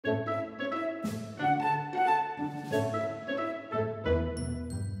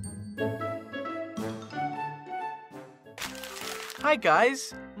Hi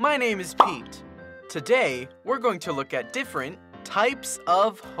guys, my name is Pete. Today, we're going to look at different types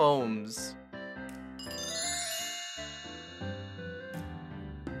of homes.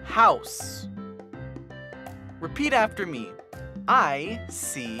 House. Repeat after me. I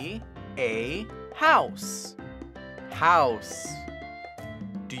see a house. House.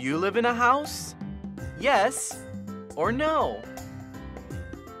 Do you live in a house? Yes or no?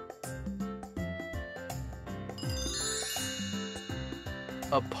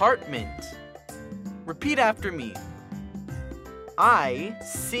 Apartment. Repeat after me. I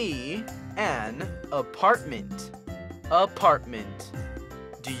see an apartment. Apartment.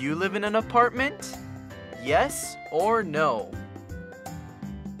 Do you live in an apartment? Yes or no?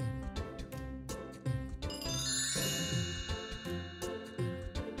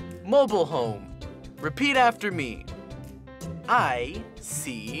 Mobile home. Repeat after me. I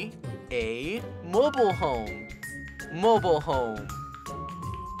see a mobile home. Mobile home.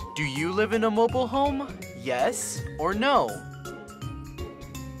 Do you live in a mobile home? Yes or no?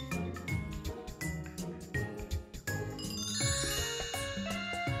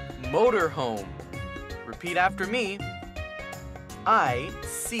 Motorhome. Repeat after me. I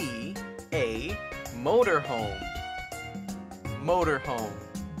see a motorhome. Motorhome.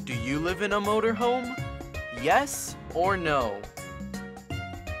 Do you live in a motorhome? Yes or no?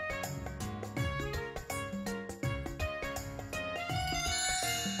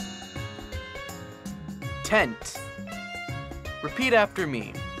 Tent. Repeat after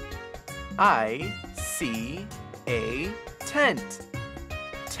me. I see a tent.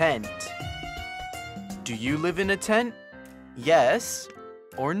 Tent. Do you live in a tent? Yes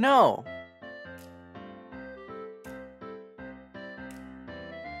or no?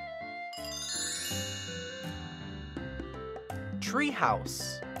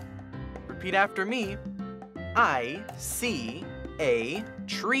 Treehouse. Repeat after me. I see a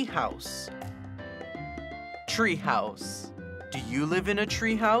treehouse. Treehouse. Do you live in a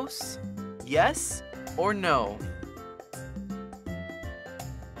treehouse? Yes or no?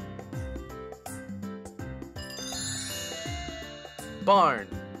 Barn.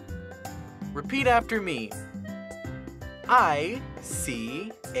 Repeat after me. I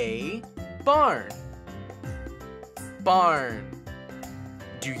see a barn. Barn.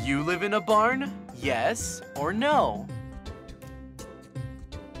 Do you live in a barn? Yes or no?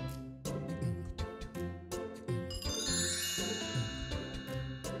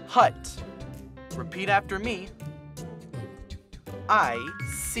 Hut. Repeat after me. I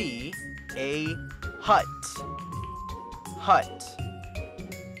see a hut. Hut.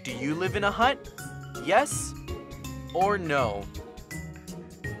 Do you live in a hut? Yes or no?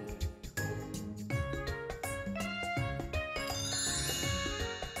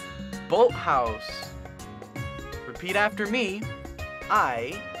 Boathouse. Repeat after me.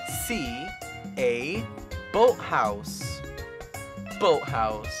 I see a boathouse.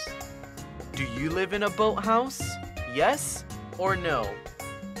 Boathouse. Do you live in a boathouse? Yes or no?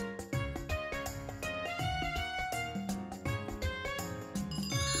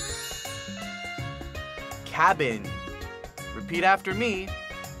 Cabin. Repeat after me.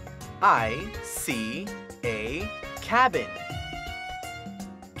 I see a cabin.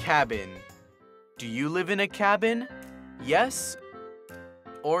 Cabin. Do you live in a cabin? Yes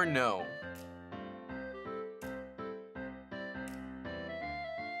or no?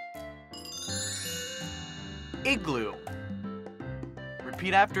 Igloo.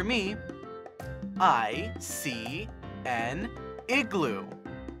 Repeat after me. I see an igloo.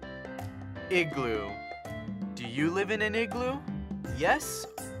 Igloo. Do you live in an igloo? Yes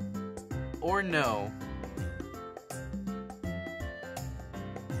or no?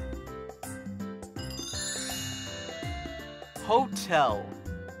 Hotel.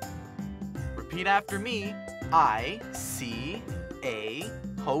 Repeat after me. I see a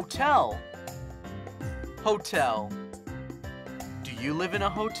hotel. Hotel. Do you live in a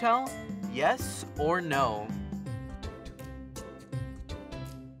hotel? Yes or no?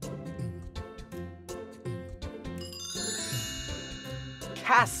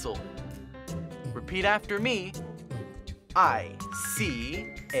 Castle. Repeat after me. I see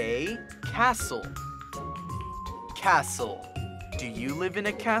a castle. Castle. Do you live in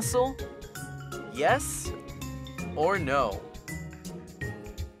a castle? Yes or no?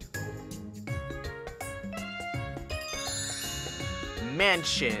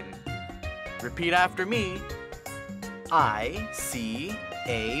 Mansion. Repeat after me. I see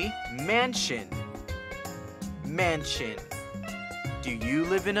a mansion. Mansion. Do you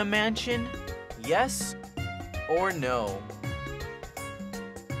live in a mansion? Yes or no?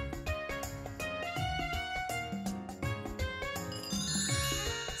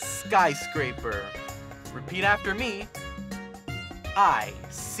 skyscraper. Repeat after me. I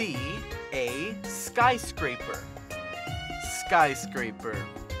see a skyscraper. Skyscraper.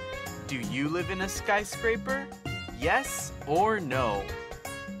 Do you live in a skyscraper? Yes or no?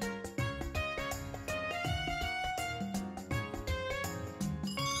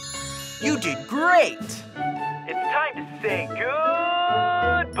 You did great! It's time to say